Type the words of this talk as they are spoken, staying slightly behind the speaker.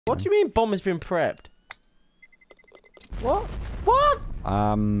What do you mean bomb has been prepped? What? What?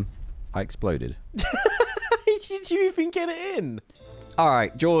 I exploded. Did you even get it in? All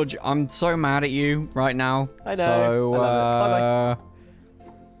right, George, I'm so mad at you right now. I know. So, I love it. Bye-bye.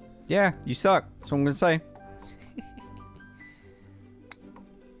 Yeah, you suck. That's what I'm going to say.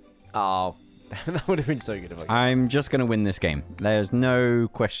 Oh, that would have been so good if I I'm just going to win this game. There's no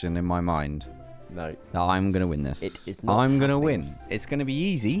question in my mind. No. That I'm going to win this. It is not I'm going to happening. win. It's going to be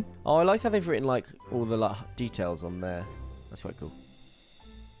easy. Oh, I like how they've written like all the like details on there. That's quite cool.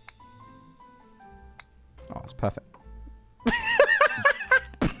 Oh, it's perfect.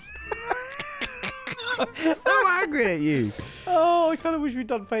 So angry at you. Oh, I kind of wish we'd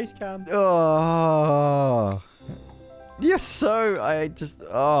done face cam. Oh. You're so... I just...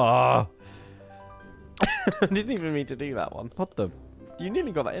 Oh. I didn't even mean to do that one. What the... You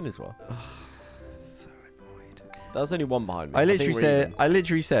nearly got that in as well. So annoyed. That was only one behind me. I think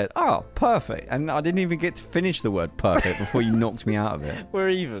literally said, oh, perfect. And I didn't even get to finish the word perfect before you knocked me out of it. we're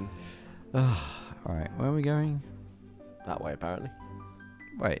even. Alright, where are we going? That way, apparently.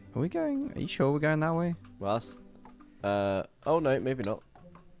 Wait, are we going... Are you sure we're going that way? Well, that's... oh, no, maybe not.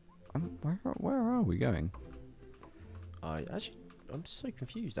 Where are we going? I'm so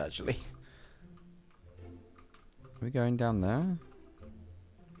confused, actually. Are we going down there?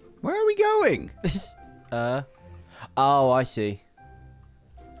 Where are we going? This... Oh, I see.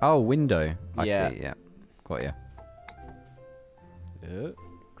 Oh, window. I Yeah. see, yeah. Got you.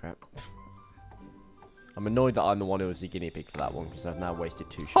 Crap. I'm annoyed that I'm the one who was the guinea pig for that one because I've now wasted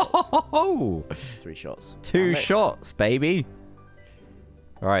 2 shots. Oh! 3 shots. 2 Damn it. shots, baby.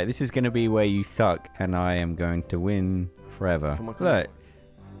 Alright, this is going to be where you suck, and I am going to win forever. Come on, come on. Look.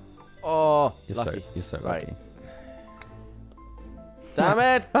 Oh, You're lucky. so Right. lucky. Damn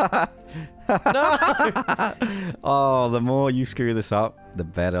it! No! Oh, the more you screw this up, the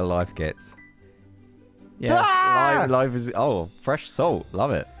better life gets. Yeah, Ah! life is... Oh, fresh salt.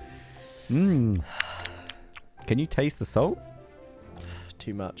 Love it. Mmm. Can you taste the salt?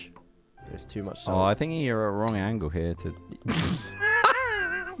 Too much. There's too much Oh, salt. I think you're at a wrong angle here to...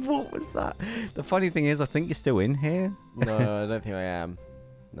 What was that? The funny thing is, I think you're still in here. No, I don't think I am.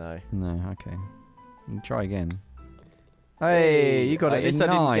 No. No, okay. You can try again. Hey, you got At it in least I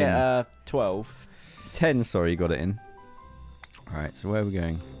 9. didn't get 12. 10, sorry, you got it in. Alright, so where are we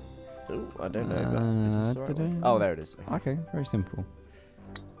going? Ooh, I don't know, but is this the right way? Oh, there it is. Okay. Okay, very simple.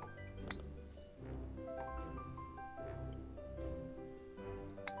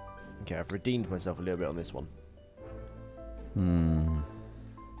 Okay, I've redeemed myself a little bit on this one.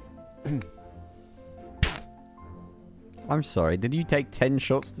 I'm sorry, did you take 10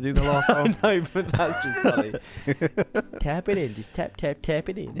 shots to do the last one? No, but that's just funny. Tap it in. Just tap, tap, tap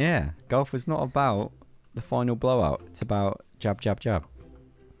it in. Yeah, golf is not about the final blowout. It's about jab, jab, jab.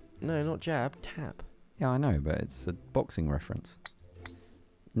 No, not jab. Tap. Yeah, I know, but it's a boxing reference.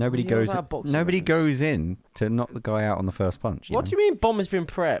 Nobody What are you goes. on about boxing Nobody reference? goes in to knock the guy out on the first punch. What do you mean bomb has been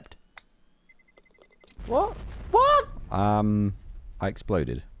prepped? What? What? I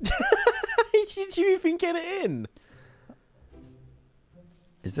exploded. Did you even get it in?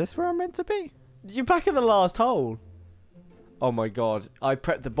 Is this where I'm meant to be? You're back in the last hole. Oh my god. I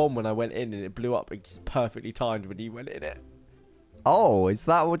prepped the bomb when I went in and it blew up. It's perfectly timed when you went in it. Oh, is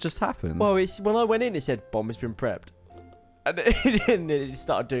that what just happened? Well, it's when I went in it said bomb has been prepped. And it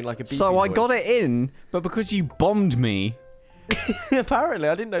started doing like a beeping so I voice. got it in, but because you bombed me. Apparently,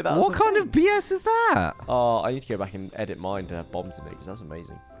 I didn't know that. What kind of BS is that? Oh, I need to go back and edit mine to have bombs in it because that's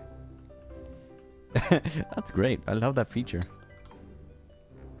amazing. That's great. I love that feature.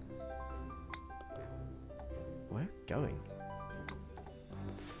 Where are we going?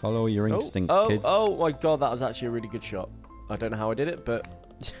 Follow your instincts, kids. Oh my god, that was actually a really good shot. I don't know how I did it, but...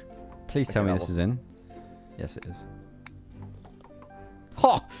 Please tell Okay, me that this one. is in. Yes, it is.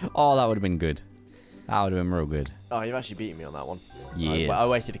 Oh, that would have been good. That would have been real good. Oh, you've actually beaten me on that one. Yes. I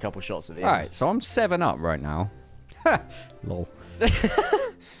wasted a couple shots at the end. Alright, so I'm 7 up right now. Lol.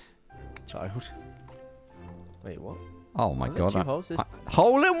 Child. Wait, what? Oh my Are there god. 2 holes? There's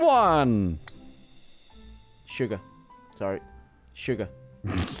Hole in one! sugar. Sorry. Sugar.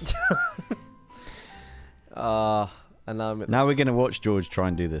 And now I'm Now we're going to watch George try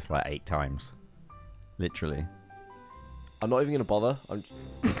and do this like 8 times. Literally. I'm not even going to bother.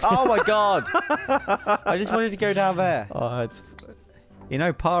 Oh my god! I just wanted to go down there. Oh, it's... You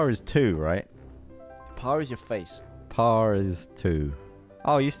know, par is 2, right? Par is your face. Par is 2.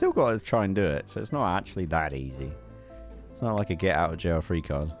 Oh, you still got to try and do it, so it's not actually that easy. It's not like a get out of jail free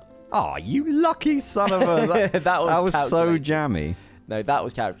card. Oh, you lucky son of a... That was so calculated. jammy. No, that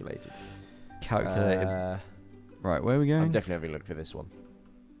was calculated. Calculated. Right, where are we going? I'm definitely having a look for this one.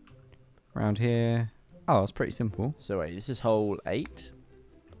 Around here. Oh, it's pretty simple. So wait, this is hole 8.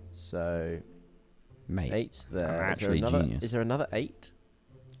 So Mate, 8's there. I'm Is there actually another, genius. Is there another 8?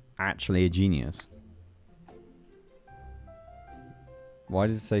 Actually a genius. Why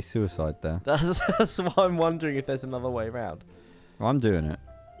does it say suicide there? That's why I'm wondering if there's another way around. Well, I'm doing it.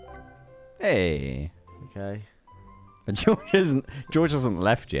 Hey. Okay. And George hasn't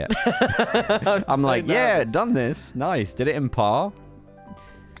left yet. I'm so like, yeah, nervous. done this. Nice. Did it in par.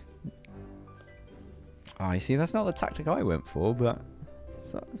 Oh, you see, that's not the tactic I went for, but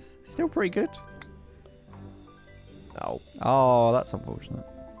it's still pretty good. Oh. Oh, that's unfortunate.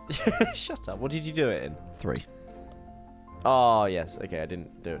 Shut up. What did you do it in? 3. Oh, yes. Okay, I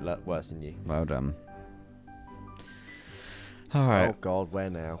didn't do it worse than you. Well done. All right. Oh, God, where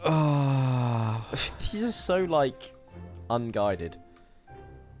now? Oh, These are so, like, unguided.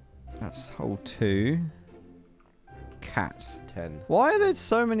 that's hole 2. Cat. 10. Why are there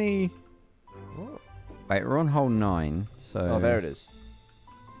so many? What? Wait, we're on hole 9. So. Oh, there it is.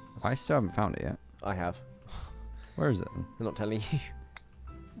 I still haven't found it yet. I have. Where is it? Then? I'm not telling you.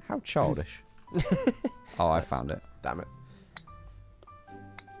 How childish. Oh, I found it. Damn it.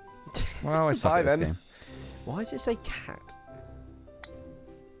 Well, I suck Bye at this then. game. Why does it say cat?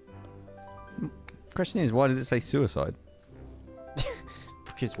 Question is, why does it say suicide?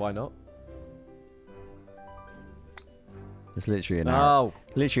 Because why not? It's literally an arrow. Oh.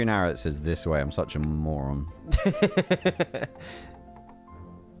 Literally an arrow that says this way. I'm such a moron.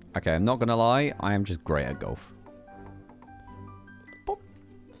 Okay, I'm not gonna lie. I am just great at golf.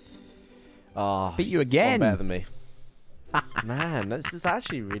 Oh, Beat you one again. better than me. Man, this is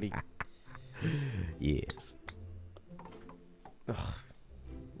actually really... Yes.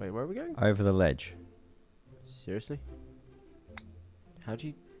 Wait, where are we going? Over the ledge. Seriously? How do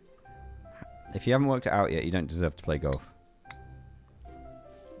you... If you haven't worked it out yet, you don't deserve to play golf.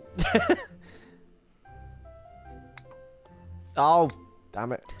 Oh,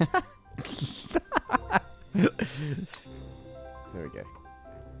 damn it. There we go.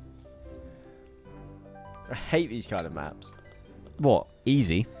 I hate these kind of maps. What?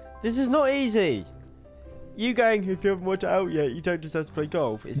 Easy? This is not easy. You going, if you haven't worked it out yet, you don't deserve to play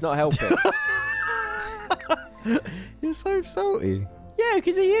golf. It's not helping. You're so salty. Yeah,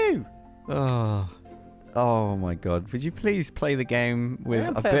 because of you. Oh. Oh my god. Would you please play the game with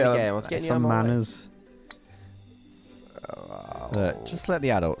am a playing bit the game. I of was getting you some out of my way. manners? Just let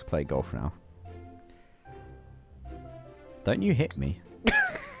the adults play golf now. Don't you hit me.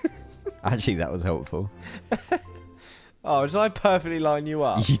 Actually, that was helpful. Oh, did I perfectly line you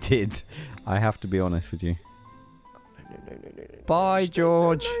up? You did. I have to be honest with you. No. Bye,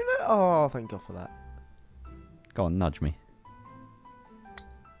 George. No. Oh, thank God for that. Go on, nudge me.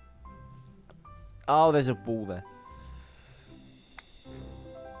 Oh, there's a ball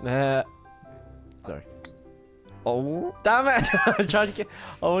there. Sorry. Oh. Damn it! I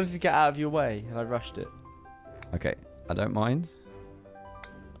wanted to get out of your way, and I rushed it. Okay, I don't mind.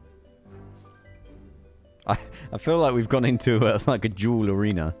 I feel like we've gone into like a duel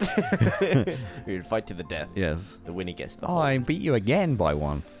arena. We would fight to the death. Yes. The winner gets the Oh, hole. I beat you again by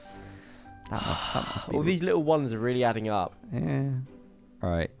 1. That must be... All these little ones are really adding up. Yeah.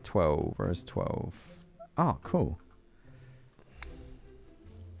 Alright, 12. Where's 12? Oh, cool.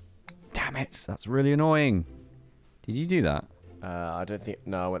 Damn it, that's really annoying. Did you do that? I don't think...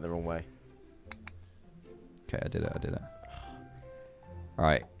 No, I went the wrong way. Okay, I did it.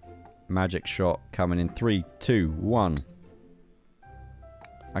 Alright. Magic shot coming in 3, 2, 1.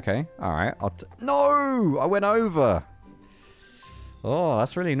 Okay, alright. No! I went over! Oh,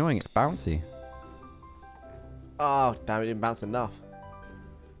 that's really annoying. It's bouncy. Oh, damn, it didn't bounce enough.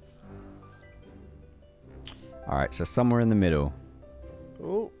 Alright, so somewhere in the middle.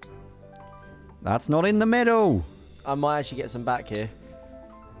 Oh, That's not in the middle! I might actually get some back here.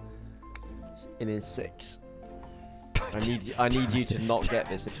 It is 6. I need you to not get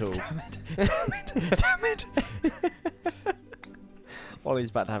this at all. Damn it. Damn it.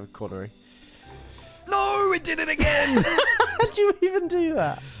 Ollie's about to have a cornery. No, it did it again! How'd you even do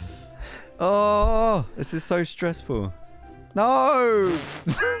that? Oh, this is so stressful. No!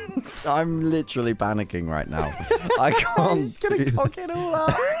 I'm literally panicking right now. I can't. He's gonna do cock it all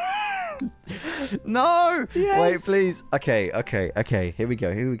up. No! Yes. Wait, please. Okay. Here we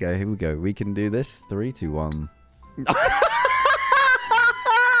go. We can do this. 3, 2, 1.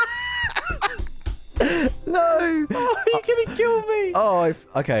 No! Oh, you're gonna kill me. Oh,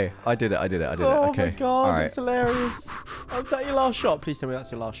 okay. I did it. Oh Okay. my God, All right. that's hilarious. Oh, is that your last shot? Please tell me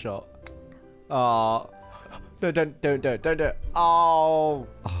that's your last shot. Oh. No, don't do it. Oh.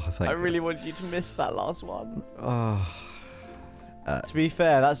 Oh, thank I you. really wanted you to miss that last one. Oh. To be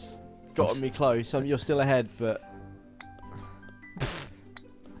fair, that's gotten me close. You're still ahead, but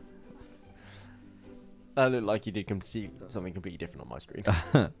that looked like you did see something completely different on my screen.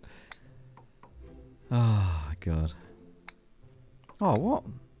 Oh god. Oh, what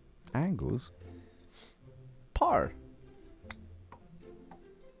angles? Par.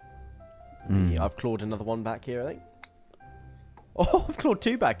 Mm. I've clawed another one back here, I think. Oh, I've clawed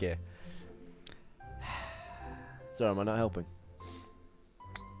 2 back here. Sorry, am I not helping?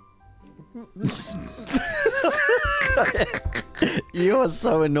 You are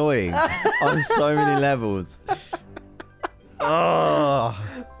so annoying on so many levels. Oh.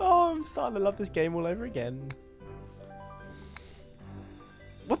 Oh, I'm starting to love this game all over again.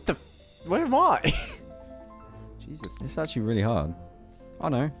 What the? Where am I? Jesus. It's actually really hard. Oh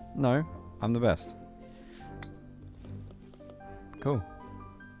no, no, I'm the best. Cool.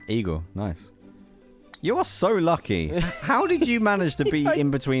 Eagle, nice. You are so lucky. How did you manage to be in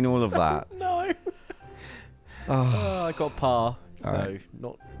between all of that? No. Oh. I got par, so Alright.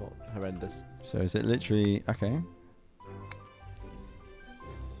 not horrendous. So is it literally okay?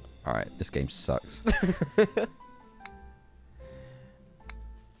 All right, this game sucks.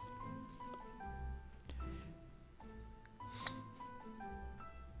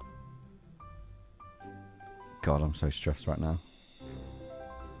 God, I'm so stressed right now.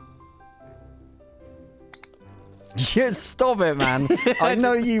 Yeah, stop it, man. I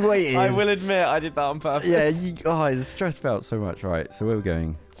know you waited. I will admit I did that on purpose. Yeah, oh, the stress felt so much. Right, so where are we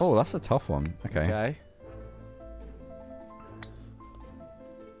going? Oh, that's a tough one. Okay. Okay.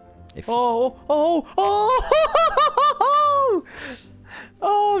 If Oh,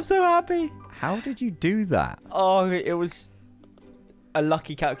 oh, I'm so happy. How did you do that? Oh, it was a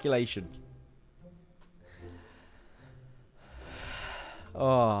lucky calculation.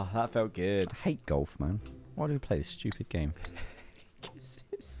 Oh, that felt good. I hate golf, man. Why do we play this stupid game?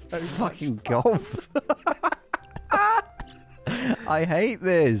 It's so Fucking golf. I hate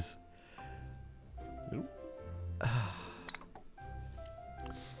this.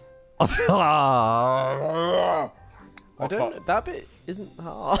 I don't. That bit isn't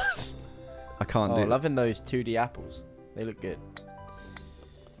hard. I can't Oh, do it. loving those 2D apples. They look good.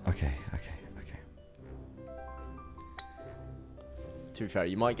 Okay. To be fair,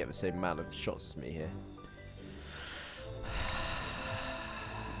 you might get the same amount of shots as me here.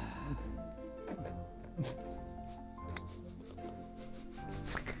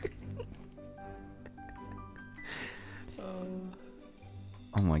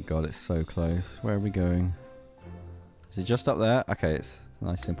 Oh my god, it's so close. Where are we going? Is it just up there? Okay, it's a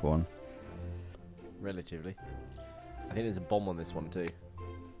nice simple one. Relatively. I think there's a bomb on this one too.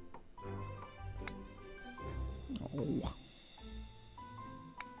 Oh.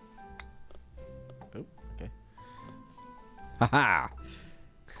 Oh, okay. Haha!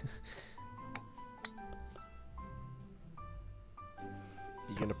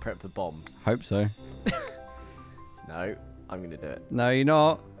 You're gonna prep the bomb? Hope so. No, I'm gonna do it. No, you're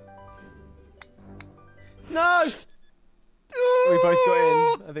not. No! We both got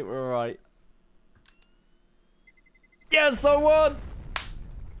in. I think we're alright. Yes, I won!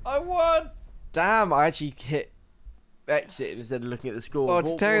 I won! Damn, I actually hit exit instead of looking at the score. Oh,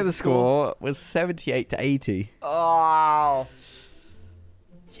 to tell you the score was 78 to 80. Oh!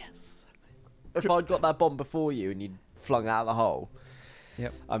 Yes. If I'd got that bomb before you and you'd flung out of the hole,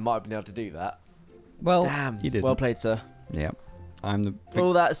 Yep. I might have been able to do that. Well, Damn. you did. Well played, sir. Yep. I'm the. For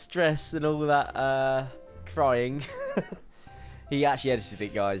all that stress and all that crying. He actually edited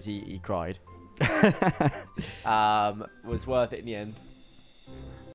it, guys. He cried. Was worth it in the end.